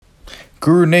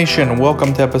Guru Nation,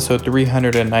 welcome to episode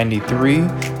 393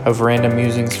 of Random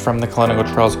Musings from the Clinical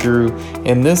Trials Guru.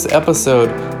 In this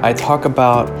episode, I talk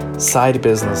about side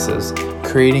businesses,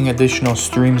 creating additional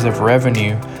streams of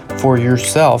revenue for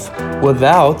yourself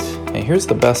without, and here's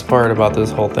the best part about this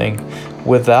whole thing,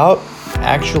 without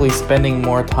actually spending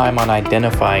more time on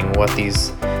identifying what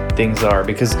these things are,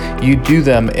 because you do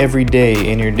them every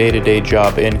day in your day-to-day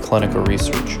job in clinical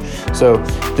research. So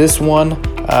this one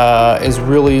is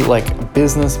really like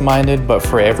business minded, but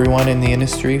for everyone in the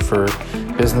industry, for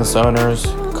business owners,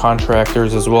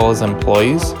 contractors, as well as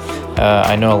employees.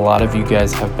 I know a lot of you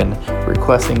guys have been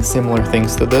requesting similar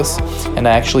things to this, and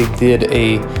I actually did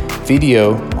a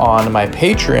video on my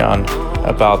Patreon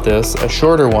about this, a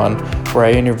shorter one, where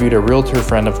I interviewed a realtor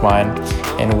friend of mine,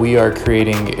 and we are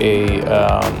creating a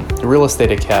real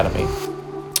estate academy.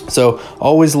 So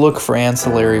always look for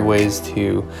ancillary ways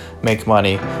to make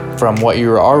money from what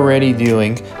you're already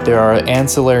doing. There are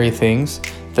ancillary things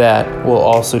that will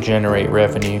also generate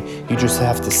revenue. You just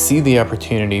have to see the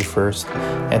opportunity first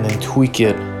and then tweak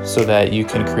it so that you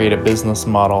can create a business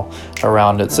model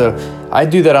around it. So I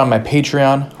do that on my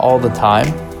Patreon all the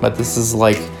time, but this is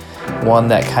like one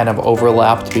that kind of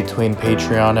overlapped between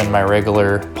Patreon and my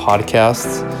regular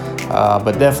podcasts.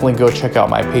 But definitely go check out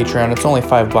my Patreon. It's only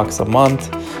 $5 a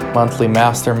month, monthly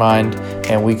mastermind,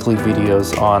 and weekly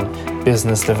videos on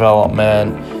business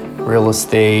development, real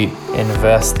estate,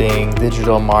 investing,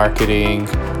 digital marketing,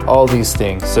 all these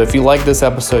things. So if you like this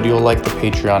episode, you'll like the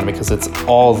Patreon because it's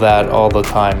all that all the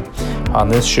time. On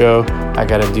this show, I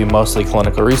got to do mostly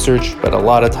clinical research, but a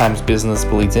lot of times business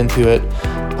bleeds into it.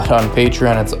 But on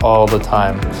Patreon, it's all the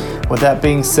time. With that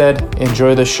being said,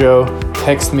 enjoy the show.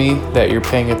 Text me that you're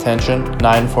paying attention,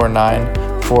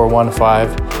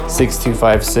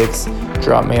 949-415-6256.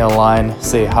 Drop me a line,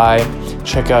 say hi.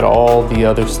 Check out all the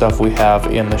other stuff we have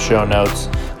in the show notes.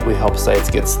 We help sites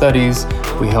get studies.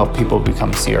 We help people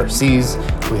become CRCs.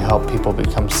 We help people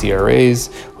become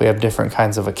CRAs. We have different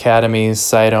kinds of academies,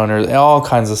 site owners, all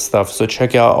kinds of stuff. So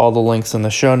check out all the links in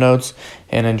the show notes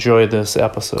and enjoy this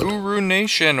episode. Guru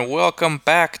Nation, welcome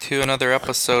back to another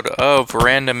episode of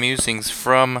Random Musings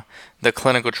from the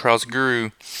Clinical Trials Guru.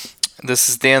 This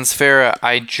is Dan Sfera.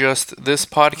 This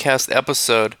podcast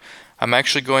episode, I'm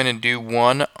actually going to do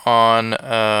one on,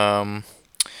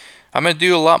 I'm going to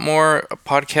do a lot more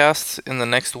podcasts in the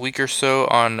next week or so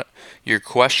on your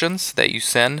questions that you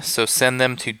send. So send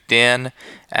them to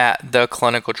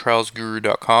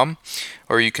dan@theclinicaltrialsguru.com,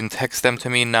 or you can text them to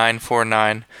me,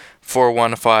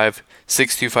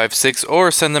 949-415-6256, or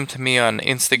send them to me on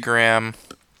Instagram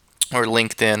or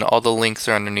LinkedIn. All the links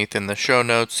are underneath in the show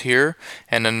notes here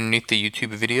and underneath the YouTube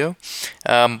video.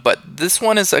 But this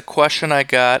one is a question I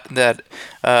got that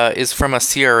is from a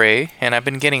CRA, and I've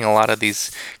been getting a lot of these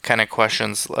kind of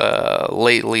questions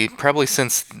lately, probably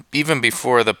since even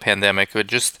before the pandemic, but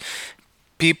just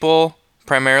people,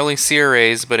 primarily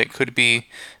CRAs, but it could be,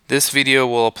 this video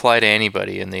will apply to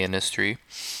anybody in the industry.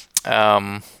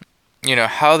 How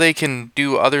they can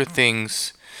do other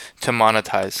things to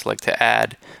monetize, like to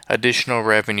add additional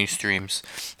revenue streams.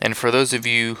 And for those of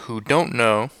you who don't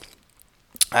know,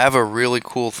 I have a really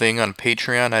cool thing on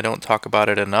Patreon. I don't talk about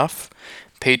it enough.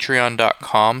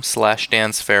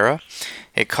 Patreon.com/DanSfera.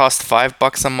 It costs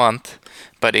 $5 a month,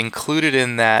 but included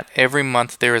in that, every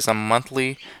month there is a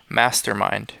monthly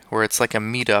mastermind where it's like a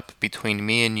meetup between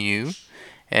me and you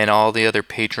and all the other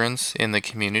patrons in the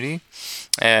community.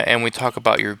 And we talk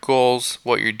about your goals,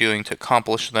 what you're doing to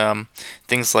accomplish them,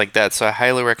 things like that. So I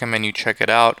highly recommend you check it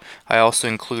out. I also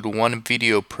include one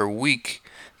video per week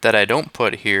that I don't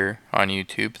put here on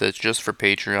YouTube, that's just for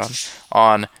Patreon,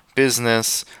 on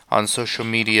business, on social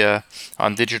media,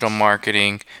 on digital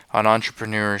marketing, on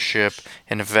entrepreneurship,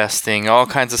 investing, all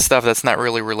kinds of stuff that's not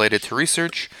really related to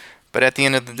research. But at the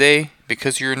end of the day,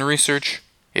 because you're in research,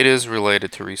 it is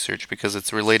related to research because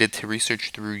it's related to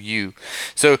research through you.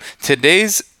 So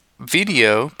today's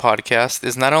video podcast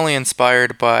is not only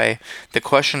inspired by the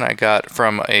question I got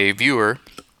from a viewer,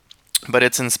 but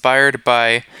it's inspired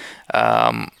by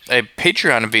a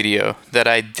Patreon video that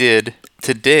I did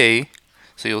today.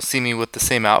 So you'll see me with the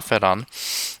same outfit on,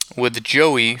 with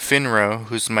Joey Finro,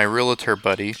 who's my realtor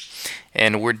buddy,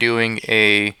 and we're doing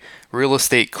a real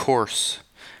estate course.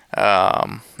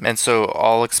 And so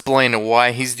I'll explain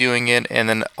why he's doing it, and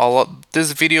then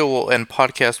this video and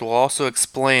podcast will also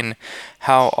explain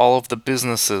how all of the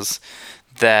businesses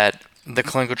that the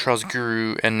Clinical Trials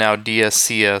Guru and now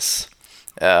DSCS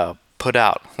put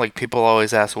out. Like, people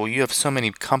always ask, well, you have so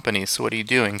many companies, so what are you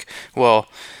doing? Well,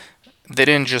 they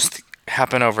didn't just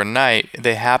happen overnight.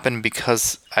 They happen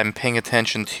because I'm paying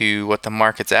attention to what the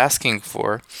market's asking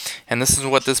for. And this is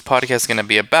what this podcast is going to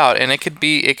be about. And it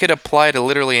could apply to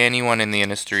literally anyone in the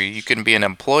industry. You can be an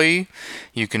employee,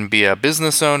 you can be a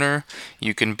business owner,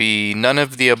 you can be none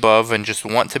of the above and just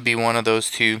want to be one of those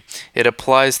two. It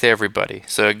applies to everybody.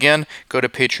 So again, go to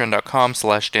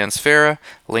patreon.com/DanSfera.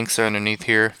 Links are underneath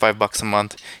here, $5 a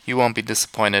month. You won't be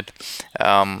disappointed.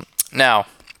 Now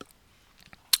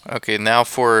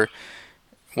for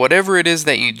whatever it is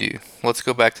that you do, let's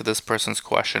go back to this person's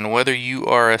question. Whether you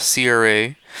are a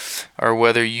CRA or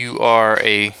whether you are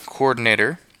a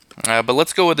coordinator, but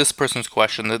let's go with this person's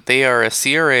question, that they are a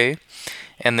CRA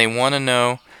and they want to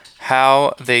know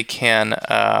how they can,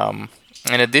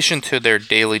 in addition to their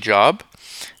daily job,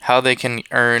 how they can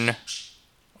earn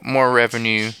more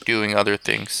revenue doing other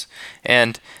things.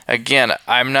 And again,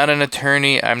 I'm not an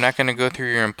attorney. I'm not going to go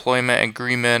through your employment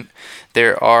agreement.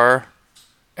 There are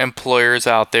employers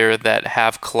out there that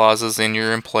have clauses in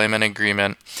your employment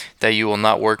agreement that you will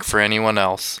not work for anyone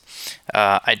else.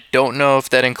 I don't know if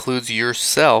that includes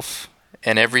yourself,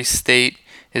 and every state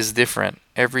is different.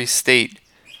 Every state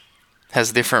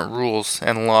has different rules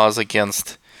and laws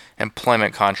against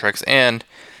employment contracts, and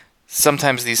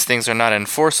sometimes these things are not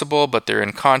enforceable, but they're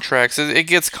in contracts. It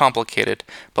gets complicated.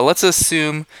 But let's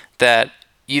assume that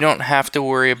you don't have to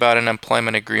worry about an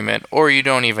employment agreement, or you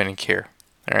don't even care.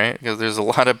 All right, because there's a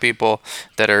lot of people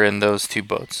that are in those two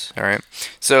boats. All right,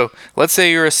 so let's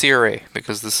say you're a CRA,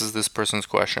 because this is this person's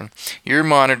question. You're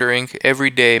monitoring every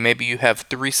day. Maybe you have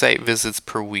 3 site visits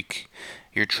per week.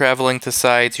 You're traveling to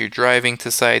sites, you're driving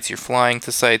to sites, you're flying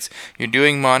to sites, you're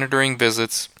doing monitoring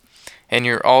visits, and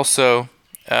you're also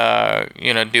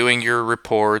doing your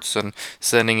reports and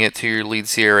sending it to your lead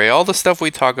CRA. All the stuff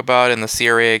we talk about in the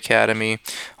CRA Academy,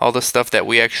 all the stuff that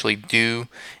we actually do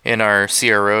in our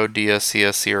CRO,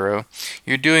 DSCS CRO,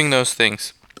 you're doing those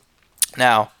things.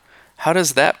 Now, how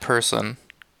does that person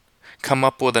come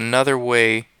up with another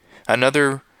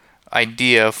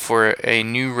idea for a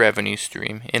new revenue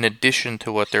stream in addition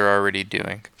to what they're already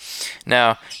doing?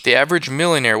 Now, the average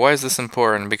millionaire, why is this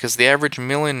important? Because the average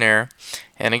millionaire,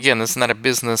 and again, this is not a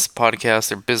business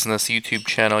podcast or business YouTube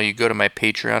channel, you go to my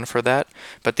Patreon for that,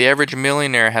 but the average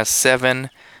millionaire has 7,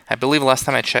 I believe last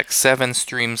time I checked, 7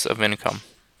 streams of income,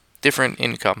 different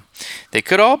income. They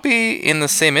could all be in the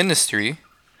same industry,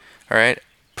 all right?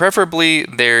 Preferably,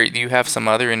 you have some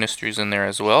other industries in there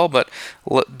as well, but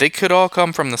they could all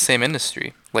come from the same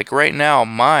industry. Like right now,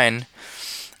 mine,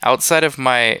 outside of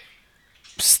my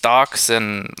stocks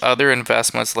and other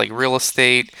investments like real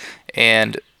estate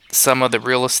and some of the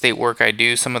real estate work I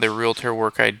do, some of the realtor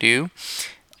work I do,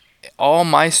 all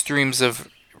my streams of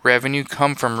revenue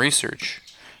come from research,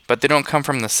 but they don't come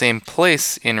from the same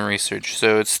place in research.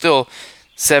 So it's still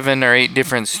 7 or 8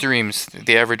 different streams.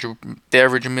 The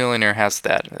average millionaire has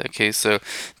that. Okay, so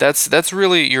that's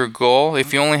really your goal.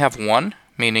 If you only have one,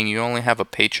 meaning you only have a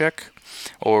paycheck,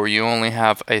 or you only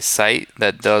have a site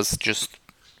that does just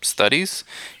studies,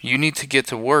 you need to get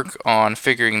to work on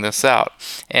figuring this out.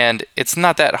 And it's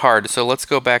not that hard. So let's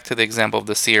go back to the example of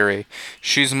the CRA.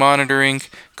 She's monitoring,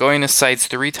 going to sites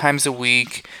 3 times a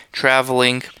week,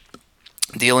 traveling,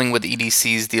 dealing with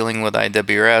EDCs, dealing with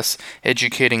IWRS,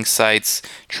 educating sites,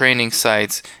 training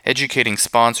sites, educating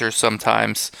sponsors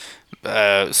sometimes.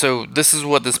 So this is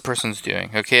what this person's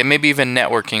doing, okay? Maybe even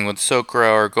networking with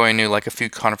Socra or going to like a few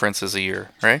conferences a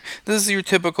year, right? This is your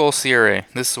typical CRA.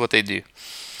 This is what they do.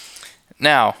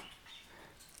 Now,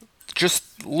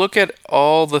 just look at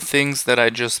all the things that I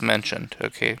just mentioned,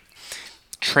 okay?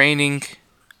 Training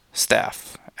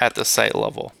staff at the site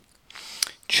level,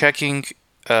 checking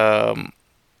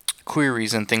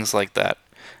queries and things like that.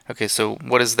 Okay, so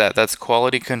what is that? That's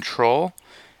quality control,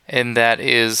 and that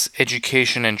is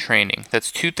education and training.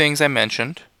 That's 2 things I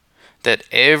mentioned that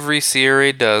every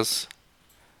CRA does.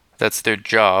 That's their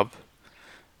job.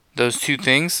 Those 2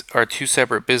 things are 2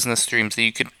 separate business streams that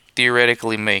you could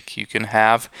theoretically make. You can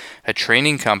have a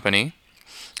training company,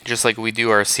 just like we do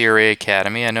our CRA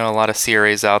Academy. I know a lot of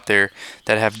CRAs out there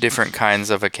that have different kinds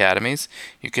of academies.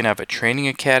 You can have a training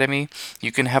academy.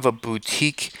 You can have a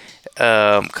boutique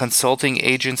consulting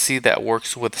agency that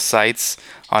works with sites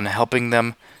on helping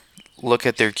them look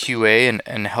at their QA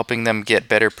and helping them get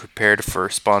better prepared for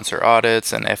sponsor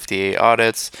audits and FDA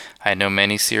audits. I know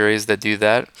many CRAs that do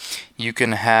that. You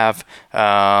can have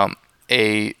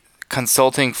a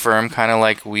consulting firm, kind of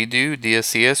like we do,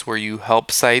 DSCS, where you help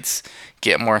sites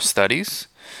get more studies.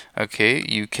 Okay,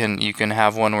 you can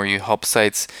have one where you help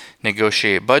sites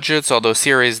negotiate budgets, although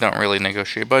CRAs don't really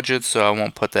negotiate budgets, so I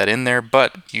won't put that in there,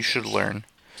 but you should learn.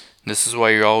 This is why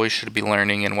you always should be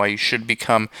learning and why you should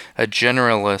become a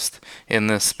generalist in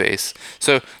this space.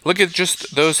 So look at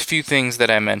just those few things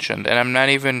that I mentioned, and I'm not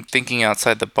even thinking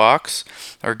outside the box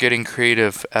or getting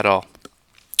creative at all.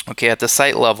 Okay, at the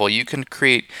site level, you can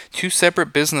create 2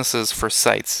 separate businesses for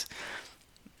sites.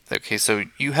 Okay, so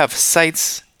you have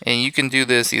sites, and you can do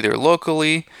this either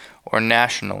locally or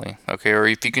nationally. Okay, or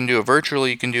if you can do it virtually,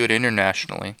 you can do it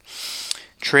internationally.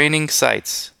 Training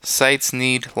sites. Sites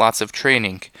need lots of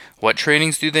training. What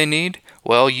trainings do they need?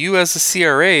 Well, you as a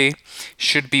CRA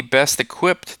should be best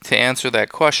equipped to answer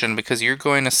that question because you're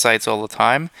going to sites all the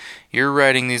time. You're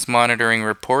writing these monitoring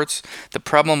reports. The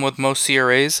problem with most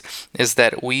CRAs is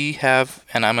that we have,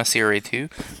 and I'm a CRA too,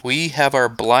 we have our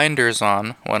blinders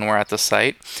on when we're at the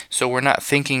site, so we're not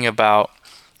thinking about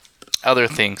other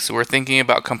things. We're thinking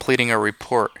about completing a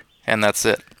report, and that's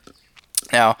it.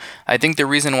 Now, I think the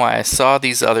reason why I saw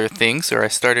these other things, or I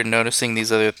started noticing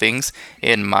these other things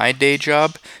in my day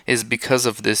job, is because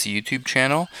of this YouTube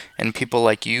channel and people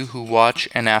like you who watch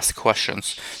and ask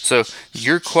questions. So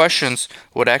your questions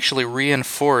would actually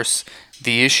reinforce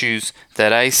the issues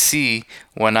that I see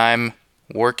when I'm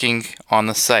working on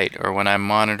the site or when I'm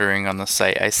monitoring on the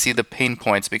site. I see the pain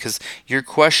points because your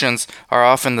questions are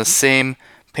often the same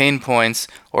pain points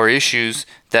or issues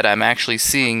that I'm actually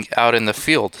seeing out in the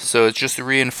field. So it's just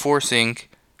reinforcing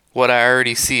what I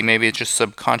already see. Maybe it's just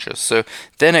subconscious. So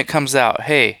then it comes out,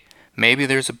 hey, maybe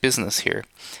there's a business here.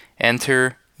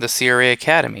 Enter the CRA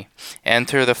Academy.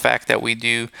 Enter the fact that we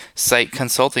do site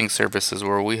consulting services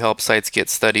where we help sites get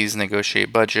studies,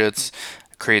 negotiate budgets,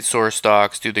 create source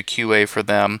docs, do the QA for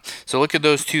them. So look at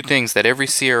those 2 things that every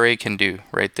CRA can do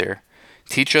right there.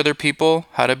 Teach other people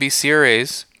how to be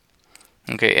CRAs.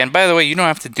 Okay, and by the way, you don't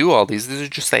have to do all these. These are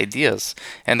just ideas.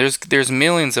 And there's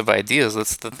millions of ideas.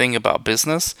 That's the thing about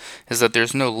business, is that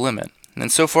there's no limit.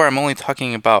 And so far I'm only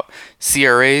talking about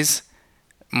CRAs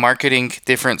marketing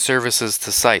different services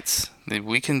to sites.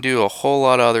 We can do a whole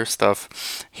lot of other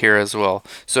stuff here as well.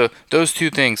 So those 2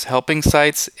 things, helping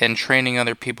sites and training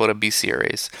other people to be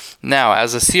CRAs. Now,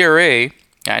 as a CRA,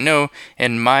 I know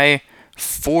in my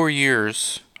 4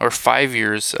 years or 5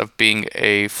 years of being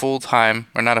a full-time,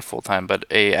 or not a full-time, but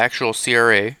a actual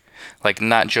CRA, like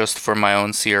not just for my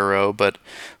own CRO, but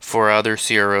for other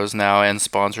CROs now and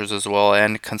sponsors as well,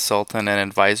 and consultant and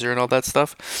advisor and all that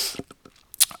stuff,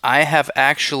 I have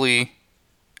actually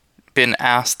been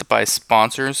asked by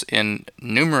sponsors in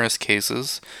numerous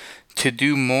cases to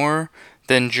do more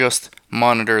than just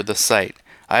monitor the site.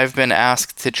 I've been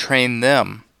asked to train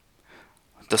them,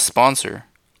 the sponsor,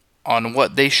 on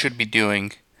what they should be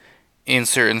doing in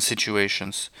certain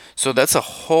situations. So that's a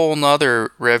whole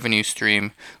nother revenue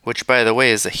stream, which by the way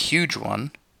is a huge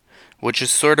one, which is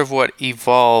sort of what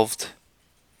evolved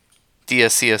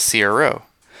DSC as CRO.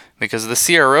 Because the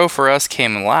CRO for us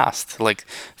came last. Like,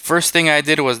 first thing I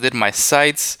did was did my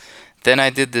sites, then I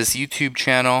did this YouTube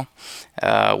channel,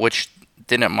 which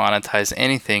didn't monetize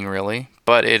anything really,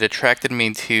 but it attracted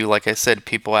me to, like I said,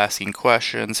 people asking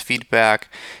questions, feedback,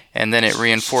 and then it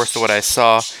reinforced what I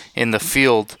saw in the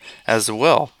field as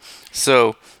well.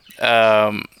 So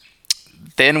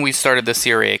then we started the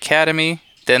CRA Academy,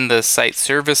 then the site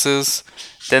services,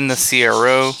 then the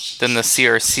CRO, then the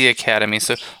CRC Academy.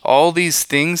 So all these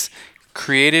things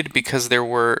created because there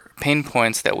were pain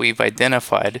points that we've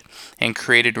identified and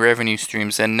created revenue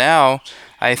streams. And now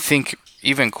I think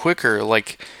even quicker,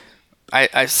 like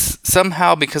I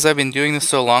somehow, because I've been doing this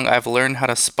so long, I've learned how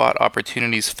to spot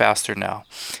opportunities faster now.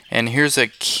 And here's a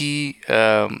key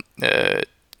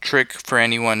trick for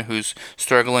anyone who's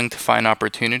struggling to find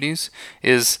opportunities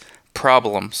is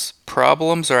problems.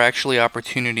 Problems are actually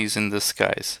opportunities in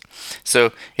disguise.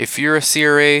 So if you're a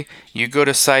CRA, you go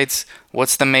to sites,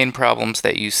 what's the main problems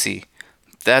that you see?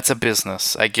 That's a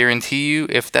business. I guarantee you,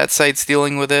 if that site's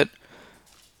dealing with it,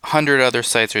 100 other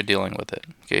sites are dealing with it.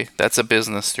 Okay, that's a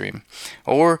business stream.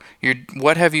 Or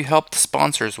what have you helped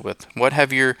sponsors with? What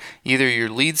have either your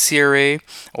lead CRA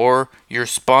or your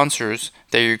sponsors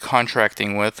that you're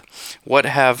contracting with? What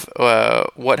have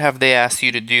they asked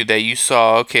you to do that you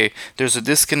saw? Okay, there's a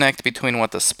disconnect between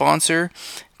what the sponsor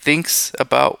thinks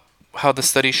about how the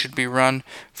study should be run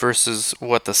versus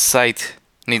what the site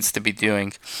needs to be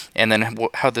doing, and then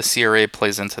how the CRA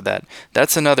plays into that.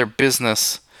 That's another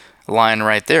business line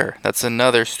right there. That's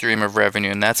another stream of revenue,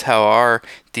 and that's how our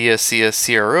DSC as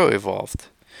CRO evolved,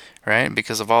 right?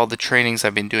 Because of all the trainings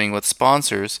I've been doing with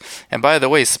sponsors. And by the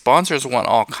way, sponsors want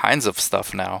all kinds of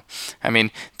stuff now. I mean,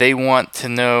 they want to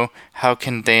know how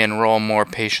can they enroll more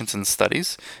patients in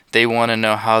studies. They want to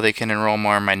know how they can enroll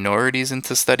more minorities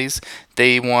into studies.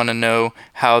 They want to know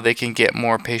how they can get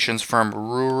more patients from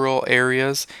rural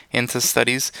areas into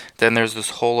studies. Then there's this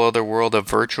whole other world of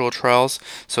virtual trials.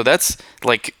 So that's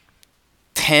like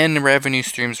 10 revenue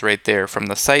streams right there from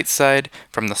the site side,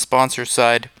 from the sponsor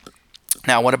side.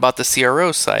 Now, what about the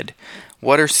CRO side?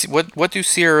 What do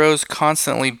CROs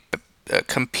constantly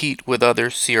compete with other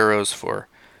CROs for?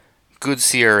 Good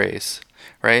CRAs,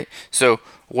 right? So,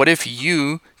 what if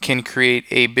you can create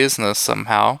a business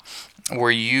somehow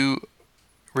where you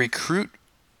recruit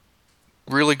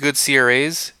really good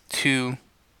CRAs to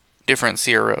different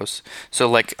CROs? So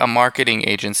like a marketing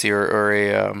agency or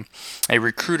a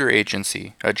recruiter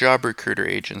agency, a job recruiter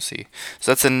agency.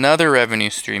 So that's another revenue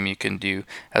stream you can do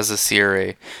as a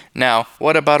CRA. Now,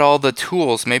 what about all the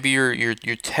tools? Maybe you're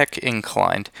tech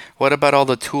inclined. What about all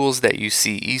the tools that you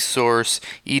see? eSource,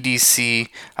 EDC,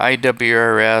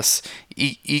 IWRS,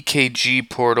 EKG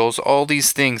portals, all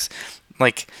these things.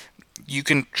 Like, you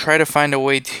can try to find a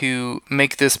way to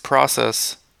make this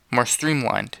process more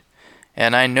streamlined.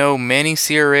 And I know many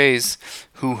CRAs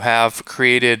who have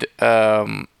created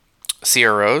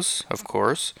CROs, of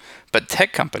course, but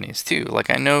tech companies too. Like,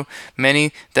 I know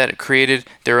many that created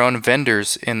their own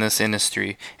vendors in this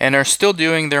industry and are still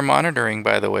doing their monitoring,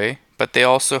 by the way, but they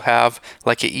also have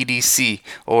like a EDC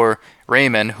or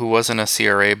Raymond, who wasn't a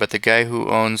CRA, but the guy who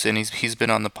owns, and he's been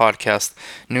on the podcast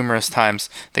numerous times,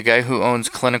 the guy who owns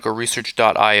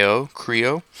clinicalresearch.io,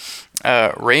 Creo.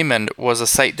 Raymond was a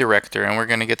site director, and we're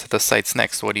going to get to the sites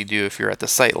next. What do you do if you're at the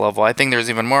site level? I think there's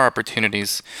even more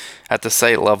opportunities at the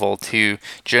site level to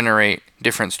generate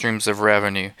different streams of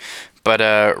revenue. But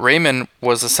Raymond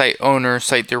was a site owner,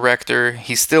 site director.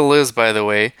 He still is, by the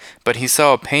way, but he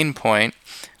saw a pain point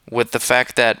with the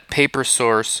fact that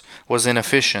PaperSource was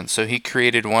inefficient. So he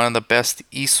created one of the best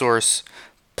eSource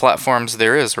platforms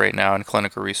there is right now in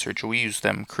clinical research. We use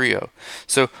them, Creo.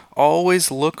 So always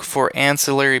look for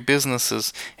ancillary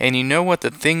businesses. And you know what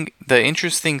the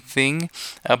interesting thing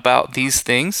about these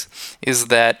things is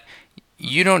that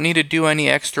you don't need to do any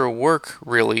extra work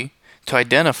really to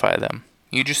identify them.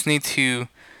 You just need to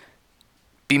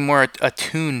be more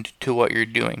attuned to what you're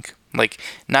doing. Like,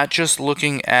 not just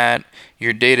looking at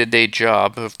your day-to-day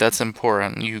job. If that's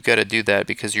important, you got to do that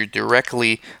because you're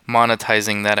directly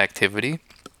monetizing that activity.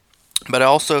 But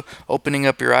also opening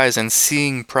up your eyes and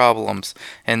seeing problems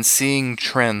and seeing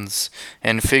trends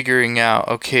and figuring out,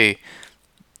 okay,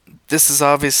 this is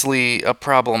obviously a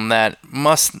problem that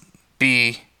must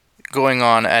be going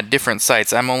on at different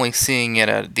sites. I'm only seeing it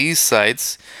at these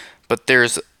sites, but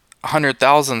there's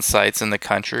 100,000 sites in the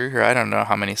country, or I don't know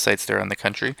how many sites there are in the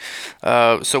country.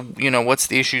 So, what's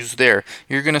the issues there?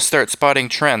 You're going to start spotting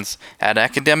trends. At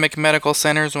academic medical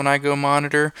centers, when I go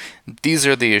monitor, these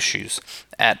are the issues.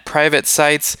 At private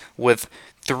sites with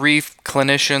 3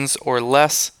 clinicians or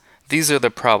less, these are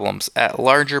the problems. At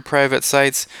larger private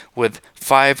sites with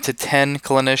 5 to 10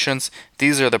 clinicians,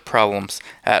 these are the problems.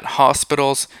 At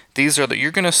hospitals,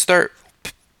 you're going to start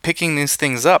picking these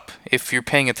things up if you're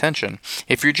paying attention.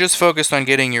 If you're just focused on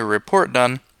getting your report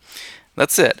done,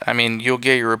 that's it. I mean, you'll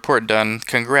get your report done.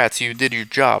 Congrats, you did your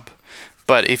job.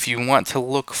 But if you want to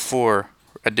look for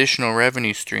additional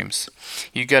revenue streams,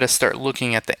 you got to start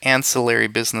looking at the ancillary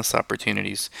business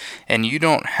opportunities. And you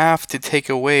don't have to take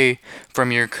away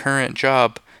from your current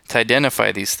job to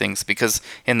identify these things, because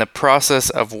in the process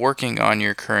of working on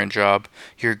your current job,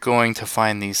 you're going to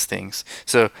find these things.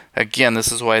 So again,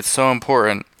 this is why it's so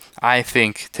important, I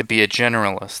think, to be a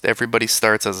generalist. Everybody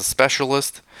starts as a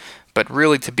specialist, but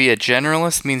really to be a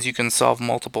generalist means you can solve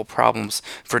multiple problems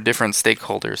for different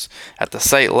stakeholders at the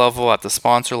site level, at the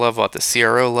sponsor level, at the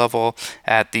CRO level,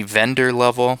 at the vendor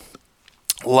level.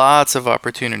 Lots of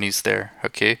opportunities there,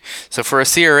 okay? So for a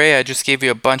CRA, I just gave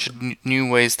you a bunch of new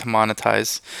ways to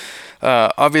monetize.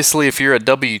 Obviously, if you're a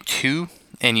W-2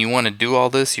 and you want to do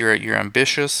all this, you're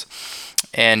ambitious,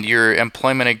 and your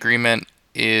employment agreement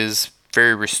is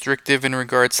very restrictive in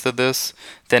regards to this,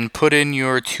 then put in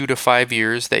your 2 to 5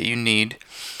 years that you need,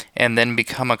 and then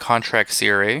become a contract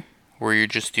CRA, where you're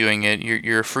just doing it,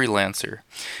 you're a freelancer.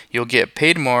 You'll get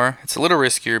paid more. It's a little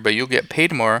riskier, but you'll get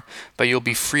paid more, but you'll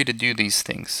be free to do these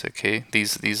things, okay?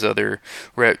 These other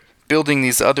building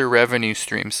these other revenue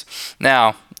streams.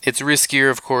 Now, it's riskier,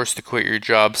 of course, to quit your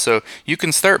job, so you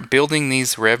can start building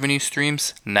these revenue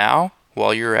streams now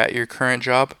while you're at your current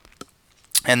job.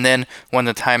 And then when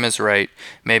the time is right,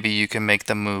 maybe you can make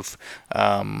the move.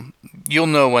 You'll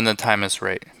know when the time is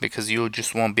right because you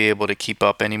just won't be able to keep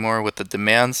up anymore with the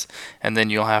demands, and then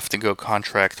you'll have to go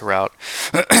contract route.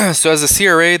 So as a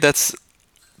CRA, that's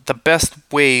the best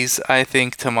ways I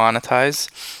think to monetize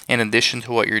in addition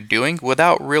to what you're doing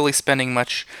without really spending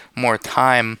much more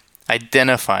time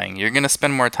identifying. You're going to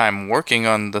spend more time working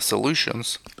on the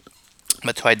solutions,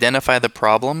 but to identify the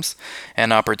problems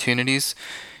and opportunities,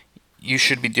 you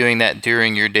should be doing that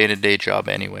during your day-to-day job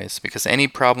anyways, because any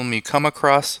problem you come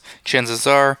across, chances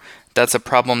are that's a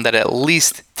problem that at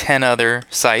least 10 other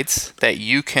sites that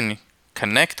you can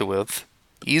connect with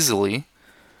easily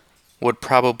would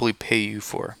probably pay you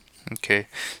for. Okay,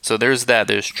 so there's that.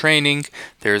 There's training,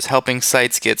 there's helping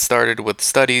sites get started with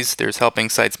studies, there's helping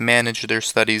sites manage their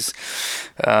studies,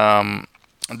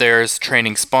 there's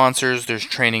training sponsors, there's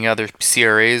training other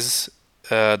CRAs,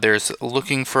 there's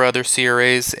looking for other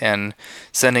CRAs and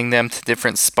sending them to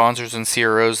different sponsors and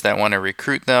CROs that want to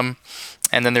recruit them.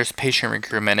 And then there's patient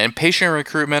recruitment. And patient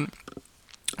recruitment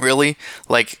really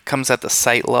comes at the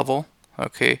site level.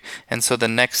 Okay, and so the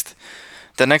next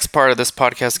part of this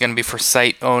podcast is going to be for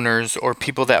site owners or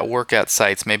people that work at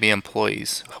sites, maybe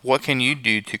employees. What can you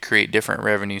do to create different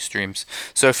revenue streams?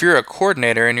 So if you're a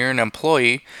coordinator and you're an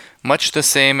employee, much the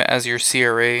same as your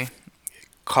CRA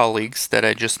colleagues that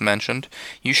I just mentioned,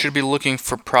 you should be looking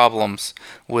for problems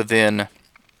within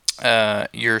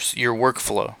your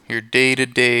workflow, your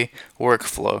day-to-day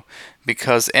workflow.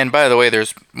 Because, and by the way,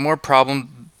 there's more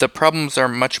the problems are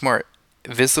much more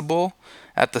visible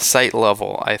at the site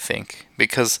level, I think,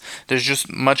 because there's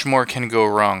just much more can go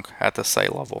wrong at the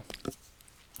site level.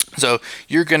 So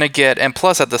you're going to get, and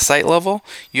plus at the site level,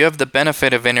 you have the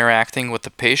benefit of interacting with the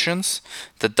patients,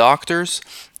 the doctors,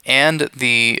 and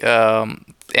the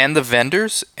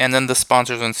vendors, and then the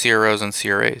sponsors and CROs and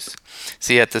CRAs.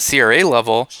 See, at the CRA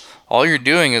level, all you're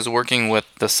doing is working with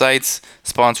the sites,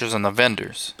 sponsors, and the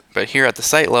vendors. But here at the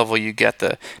site level, you get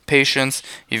the patients,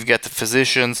 you've got the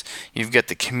physicians, you've got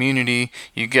the community,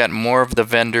 you get more of the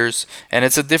vendors, and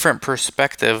it's a different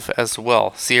perspective as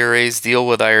well. CRAs deal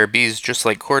with IRBs just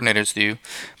like coordinators do,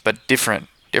 but different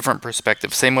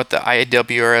perspective. Same with the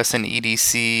IWRS and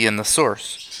EDC and the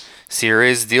source.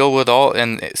 CRAs deal with all,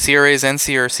 and CRAs and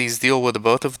CRCs deal with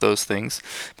both of those things,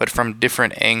 but from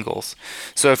different angles.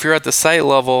 So if you're at the site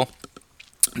level,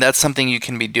 that's something you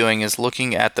can be doing, is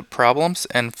looking at the problems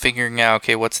and figuring out,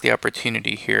 okay, what's the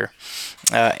opportunity here?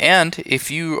 And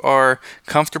if you are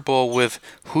comfortable with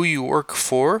who you work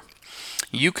for,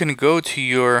 you can go to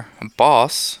your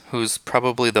boss, who's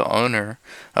probably the owner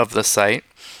of the site,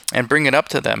 and bring it up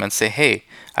to them and say, hey,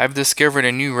 I've discovered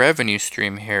a new revenue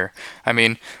stream here. I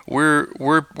mean,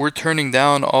 we're turning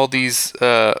down all these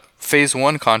phase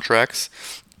 1 contracts,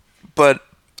 but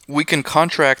we can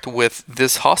contract with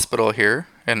this hospital here,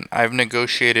 and I've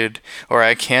negotiated, or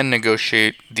I can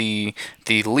negotiate the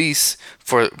lease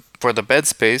for the bed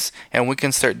space, and we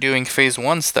can start doing phase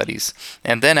 1 studies.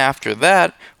 And then after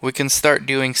that, we can start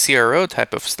doing CRO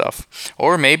type of stuff.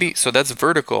 Or maybe, so that's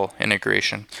vertical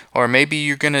integration. Or maybe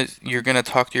you're gonna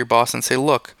talk to your boss and say,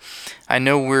 look, I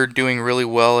know we're doing really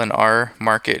well in our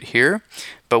market here,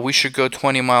 but we should go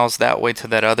 20 miles that way to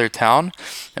that other town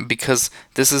because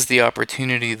this is the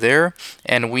opportunity there,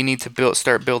 and we need to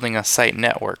start building a site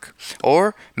network.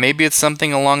 Or maybe it's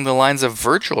something along the lines of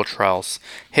virtual trials.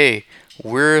 Hey,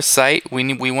 we're a site,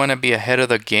 we want to be ahead of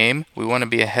the game, we want to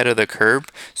be ahead of the curve,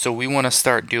 so we want to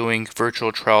start doing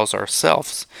virtual trials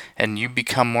ourselves, and you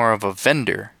become more of a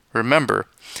vendor. Remember,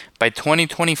 by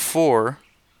 2024,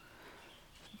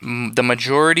 the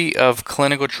majority of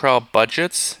clinical trial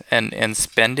budgets and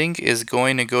spending is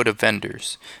going to go to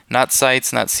vendors. Not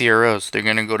sites, not CROs. They're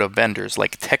going to go to vendors,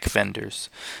 like tech vendors,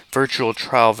 virtual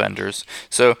trial vendors.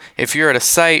 So if you're at a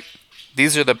site,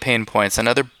 these are the pain points.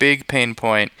 Another big pain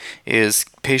point is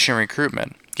patient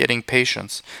recruitment, getting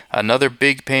patients. Another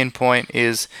big pain point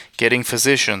is getting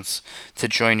physicians to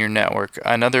join your network.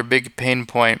 Another big pain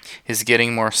point is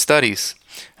getting more studies.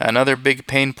 Another big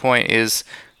pain point is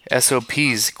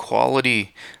SOPs,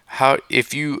 quality. How,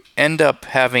 if you end up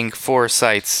having 4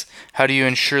 sites, how do you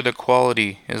ensure the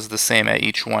quality is the same at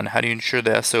each one? How do you ensure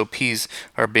the SOPs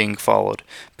are being followed?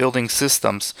 Building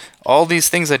systems. All these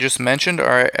things I just mentioned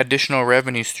are additional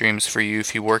revenue streams for you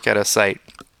if you work at a site.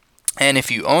 And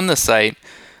if you own the site,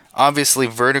 obviously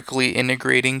vertically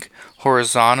integrating,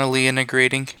 horizontally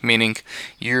integrating, meaning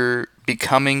you're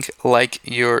becoming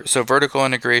so vertical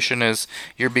integration is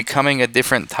you're becoming a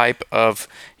different type of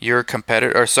your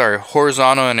competitor, or sorry,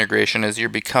 horizontal integration is you're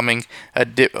becoming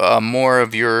more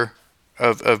of your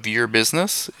of your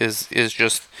business is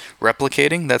just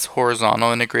replicating. That's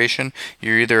horizontal integration.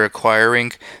 You're either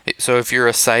acquiring, so if you're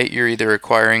a site, you're either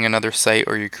acquiring another site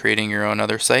or you're creating your own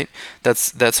other site.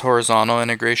 That's horizontal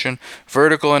integration.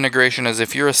 Vertical integration is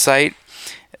if you're a site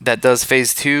that does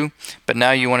phase 2, but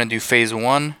now you want to do phase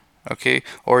 1, okay?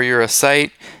 Or you're a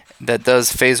site that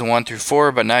does phase 1 through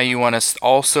 4, but now you want to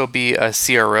also be a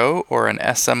CRO or an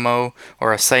SMO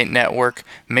or a site network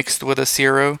mixed with a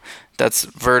CRO. That's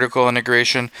vertical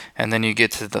integration. And then you get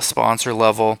to the sponsor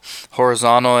level.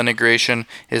 Horizontal integration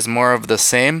is more of the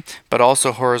same, but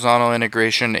also horizontal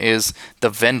integration is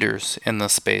the vendors in the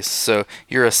space. So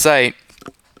you're a site,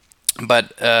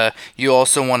 but you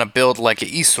also want to build like an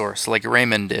eSource, like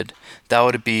Raymond did. That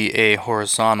would be a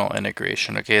horizontal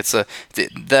integration. Okay, it's that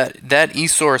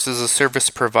eSource is a service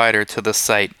provider to the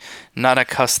site, not a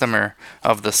customer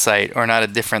of the site or not a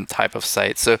different type of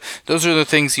site. So those are the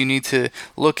things you need to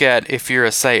look at if you're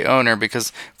a site owner,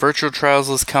 because virtual trials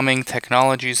is coming,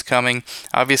 technology is coming.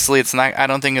 Obviously, it's not. I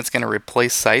don't think it's going to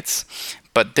replace sites.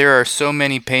 But there are so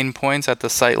many pain points at the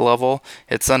site level,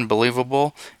 it's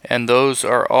unbelievable, and those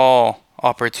are all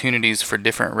opportunities for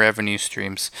different revenue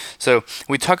streams. So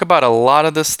we talk about a lot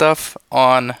of this stuff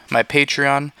on my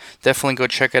Patreon. Definitely go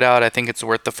check it out. I think it's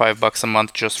worth the $5 a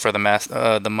month just for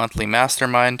the monthly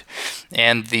mastermind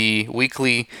and the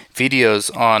weekly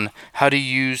videos on how to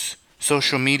use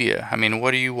social media. I mean,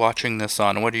 what are you watching this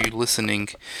on? What are you listening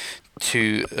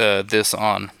to this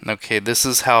on? Okay, this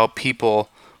is how people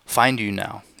find you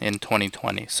now in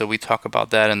 2020. So we talk about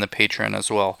that in the Patreon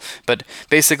as well. But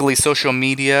basically, social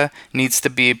media needs to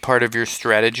be part of your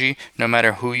strategy, no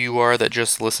matter who you are that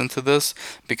just listen to this,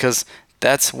 because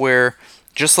that's where,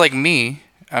 just like me,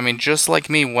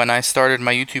 when I started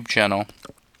my YouTube channel,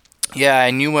 yeah,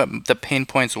 I knew what the pain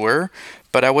points were,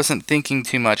 but I wasn't thinking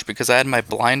too much because I had my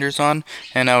blinders on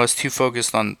and I was too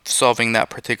focused on solving that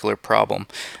particular problem.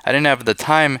 I didn't have the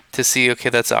time to see, okay,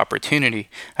 that's an opportunity.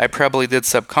 I probably did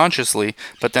subconsciously,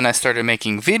 but then I started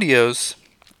making videos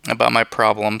about my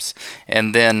problems,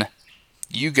 and then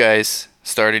you guys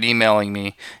started emailing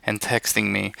me and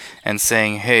texting me and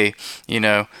saying, hey,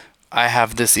 I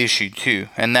have this issue too.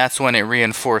 And that's when it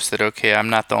reinforced that, okay, I'm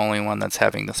not the only one that's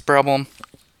having this problem.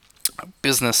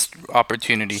 Business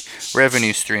opportunity,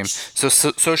 revenue stream. So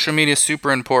social media is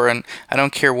super important. I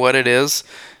don't care what it is.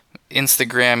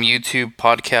 Instagram, YouTube,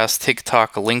 podcast,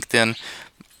 TikTok, LinkedIn.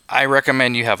 I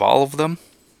recommend you have all of them.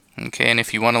 Okay, and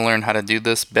if you want to learn how to do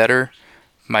this better,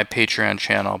 my Patreon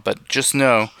channel. But just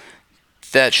know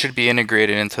that should be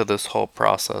integrated into this whole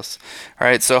process. All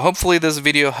right, so hopefully this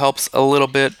video helps a little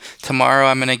bit. Tomorrow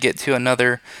I'm going to get to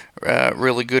another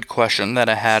really good question that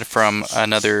I had from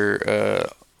another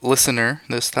listener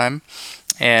this time,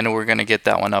 and we're going to get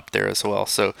that one up there as well.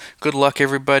 So good luck,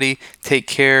 everybody. Take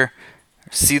care.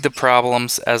 See the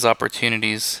problems as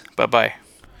opportunities. Bye-bye.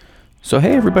 So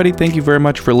hey everybody, thank you very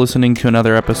much for listening to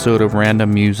another episode of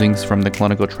Random Musings from the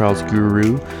Clinical Trials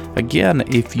Guru. Again,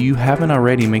 if you haven't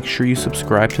already, make sure you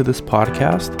subscribe to this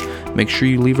podcast. Make sure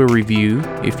you leave a review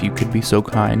if you could be so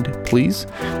kind, please.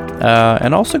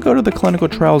 And also go to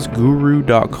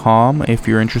theclinicaltrialsguru.com if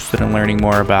you're interested in learning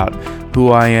more about who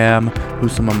I am, who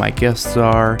some of my guests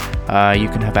are. You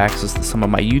can have access to some of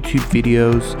my YouTube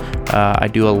videos. I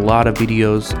do a lot of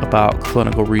videos about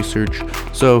clinical research.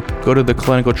 So go to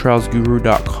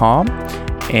theclinicaltrialsguru.com,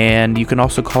 and you can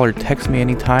also call or text me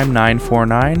anytime,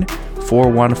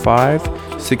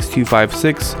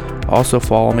 949-415-6256. Also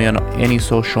follow me on any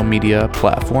social media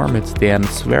platform. It's Dan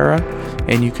Sfera.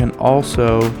 And you can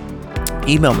also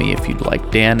email me if you'd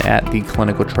like,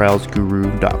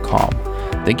 Dan@theclinicaltrialsguru.com.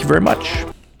 Thank you very much.